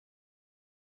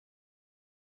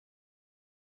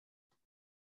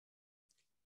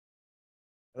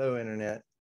Hello, Internet.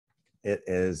 It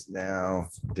is now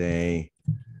day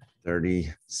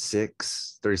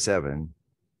 36, 37,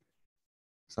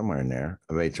 somewhere in there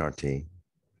of HRT.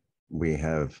 We've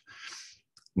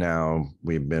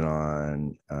been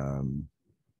on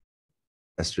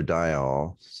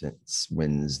Estradiol since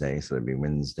Wednesday. So it'd be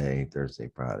Wednesday, Thursday,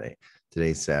 Friday.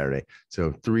 Today's Saturday.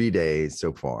 So 3 days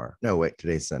so far. No, wait,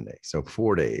 today's Sunday. So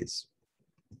 4 days.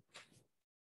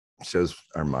 Shows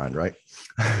our mind, right?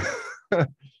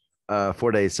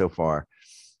 4 days so far.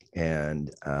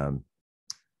 And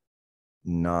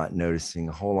not noticing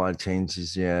a whole lot of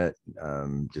changes yet.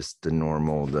 Just the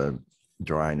normal, the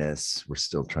dryness. We're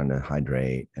still trying to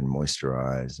hydrate and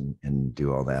moisturize and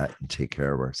do all that and take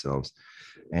care of ourselves.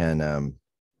 And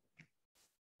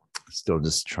still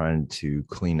just trying to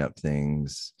clean up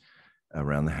things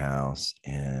around the house.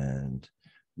 And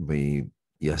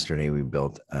yesterday we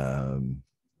put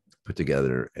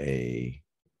together a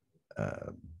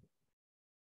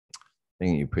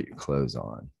thing you put your clothes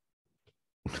on.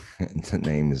 The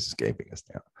name is escaping us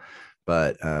now,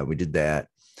 but we did that.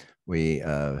 We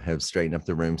have straightened up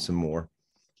the room some more.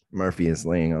 Murphy is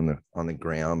laying on the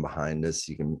ground behind us.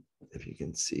 If you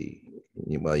can see,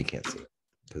 well, you can't see it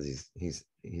because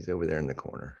he's over there in the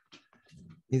corner.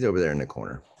 He's over there in the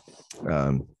corner,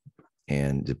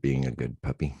 and just being a good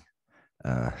puppy.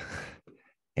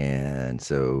 And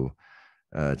so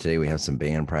today we have some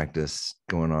band practice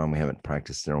going on. We haven't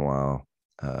practiced in a while.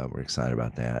 We're excited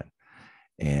about that.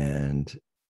 And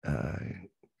I'm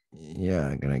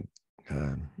gonna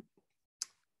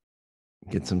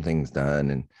get some things done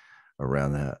and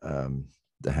around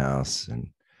the house.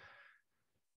 And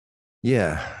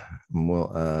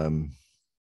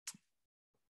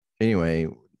anyway,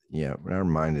 our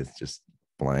mind is just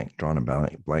drawn a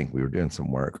blank. We were doing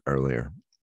some work earlier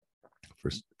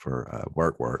for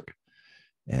work,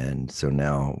 and so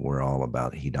now we're all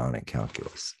about hedonic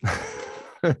calculus.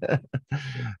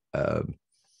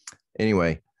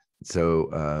 Anyway,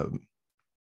 so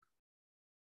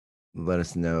let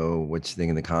us know what you think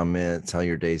in the comments, how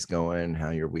your day's going, how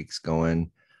your week's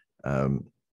going.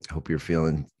 Hope you're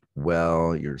feeling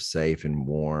well, you're safe and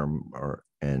warm,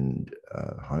 and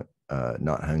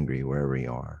not hungry wherever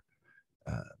you are.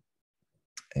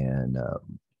 And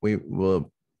we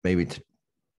will maybe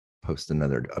post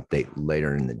another update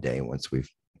later in the day once we've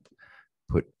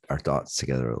put our thoughts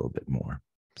together a little bit more.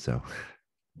 So,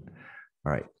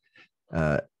 all right.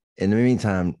 In the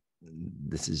meantime,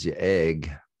 this is your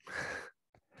egg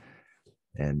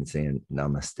and saying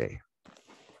namaste.